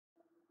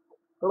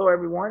Hello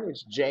everyone,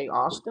 it's Jay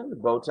Austin, the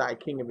Bowtie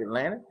King of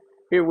Atlanta,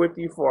 here with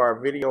you for our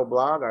video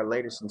blog, our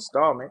latest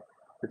installment,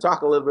 to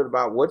talk a little bit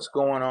about what's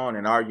going on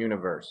in our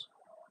universe.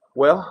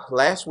 Well,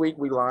 last week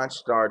we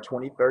launched our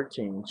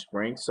 2013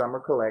 Spring Summer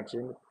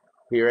Collection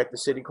here at the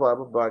City Club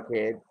of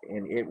Buckhead,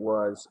 and it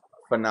was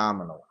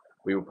phenomenal.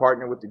 We were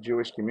partnered with the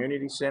Jewish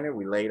Community Center.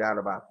 We laid out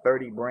about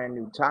 30 brand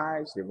new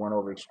ties that went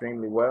over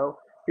extremely well.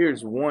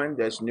 Here's one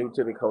that's new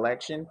to the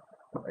collection.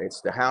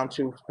 It's the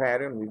houndstooth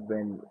pattern. We've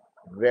been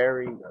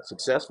very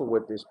successful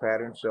with this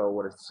pattern, so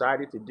what I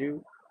decided to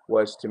do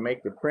was to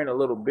make the print a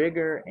little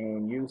bigger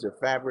and use a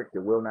fabric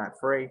that will not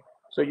fray,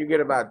 so you get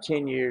about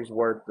 10 years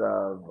worth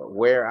of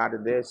wear out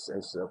of this,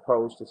 as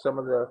opposed to some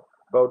of the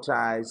bow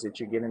ties that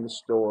you get in the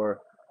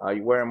store.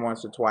 You wear them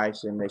once or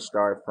twice and they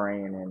start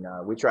fraying, and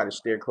we try to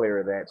steer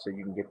clear of that so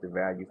you can get the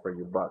value for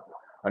your buck.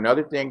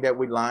 Another thing that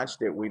we launched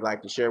that we'd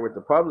like to share with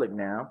the public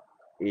now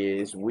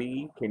is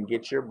we can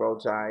get your bow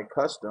tie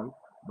custom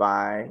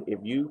by, if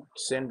you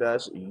send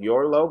us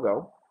your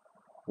logo,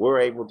 we're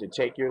able to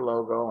take your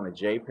logo on a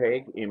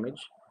JPEG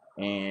image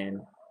and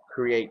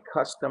create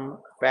custom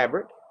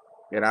fabric.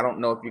 And I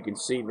don't know if you can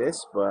see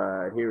this,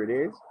 but here it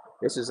is.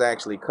 This is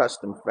actually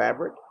custom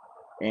fabric.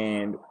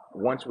 And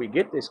once we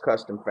get this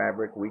custom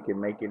fabric, we can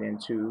make it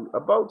into a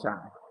bow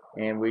tie.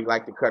 And we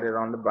like to cut it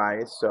on the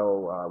bias,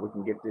 so we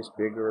can get this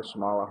bigger or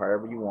smaller,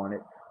 however you want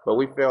it. But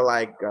we feel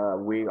like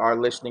we are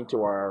listening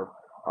to our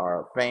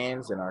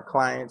fans and our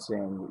clients,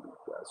 and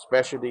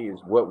specialty is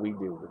what we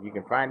do. If you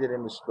can find it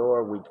in the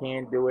store, we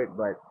can do it,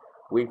 but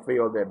we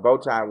feel that bow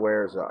tie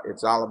wear is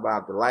it's all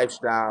about the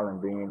lifestyle and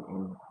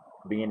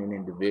being an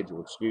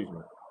individual. Excuse me.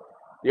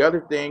 The other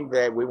thing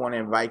that we want to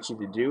invite you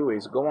to do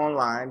is go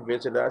online,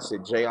 visit us at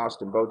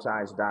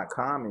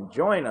jaustinbowties.com, and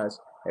join us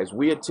as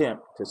we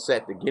attempt to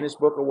set the Guinness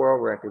Book of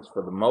World Records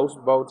for the most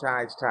bow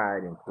ties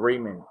tied in 3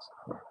 minutes.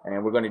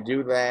 And we're going to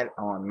do that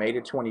on May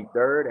the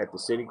 23rd at the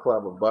City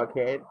Club of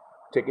Buckhead.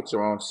 Tickets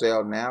are on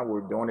sale now.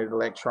 We're doing it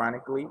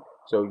electronically,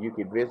 so you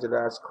can visit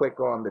us, click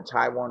on the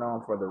Tie One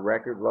On for the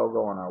record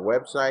logo on our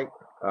website.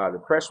 The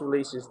press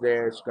release is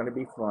there. It's going to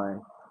be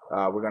fun.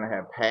 We're going to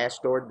have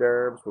past hors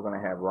d'oeuvres. We're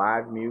going to have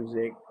live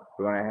music.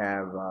 We're going to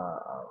have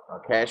a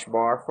cash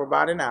bar for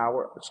about an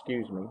hour,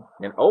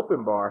 an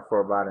open bar for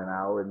about an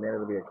hour, and then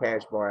it'll be a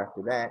cash bar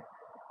after that.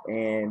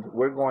 And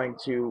we're going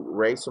to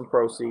raise some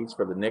proceeds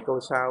for the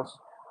Nicholas House.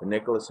 The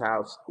Nicholas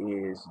House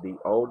is the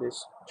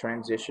oldest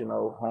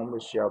transitional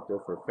homeless shelter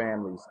for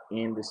families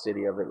in the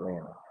city of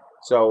Atlanta.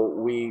 So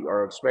we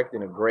are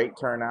expecting a great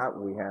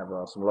turnout. We have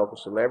some local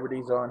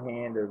celebrities on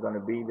hand. They're going to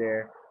be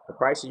there. The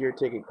price of your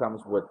ticket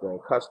comes with a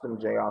custom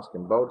J.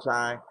 Austin bow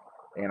tie.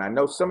 And I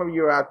know some of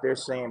you are out there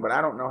saying, but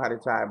I don't know how to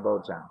tie a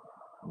bow tie.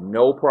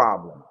 No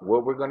problem.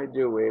 What we're going to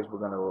do is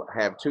we're going to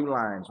have 2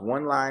 lines.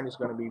 One line is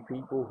going to be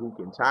people who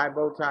can tie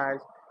bow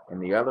ties,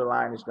 and the other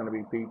line is going to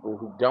be people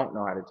who don't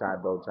know how to tie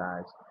bow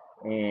ties.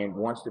 And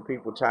once the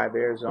people tie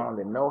theirs on,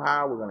 they know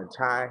how, we're going to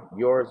tie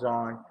yours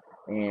on,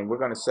 and we're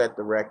going to set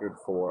the record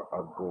for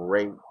a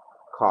great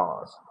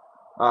cause.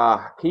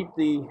 Keep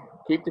the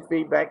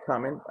feedback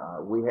coming.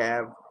 We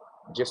have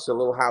just a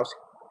little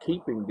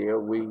housekeeping deal.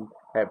 We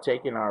have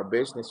taken our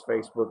business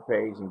Facebook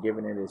page and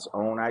given it its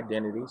own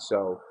identity.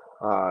 So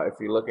if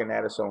you're looking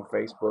at us on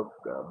Facebook,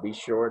 be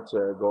sure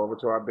to go over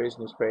to our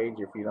business page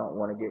if you don't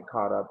want to get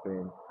caught up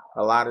in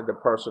a lot of the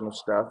personal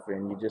stuff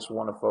and you just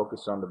want to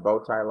focus on the bow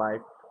tie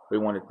life. We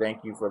want to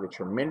thank you for the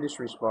tremendous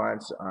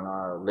response on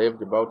our Live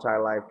the Bow Tie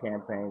Life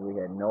campaign. We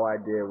had no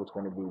idea it was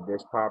going to be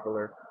this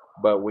popular,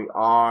 but we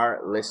are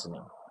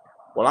listening.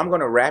 Well, I'm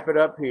going to wrap it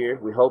up here.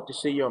 We hope to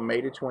see you on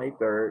May the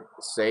 23rd.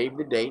 Save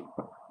the date.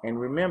 And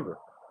remember,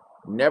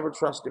 never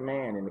trust a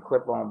man in the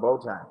clip-on bow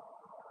tie.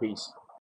 Peace.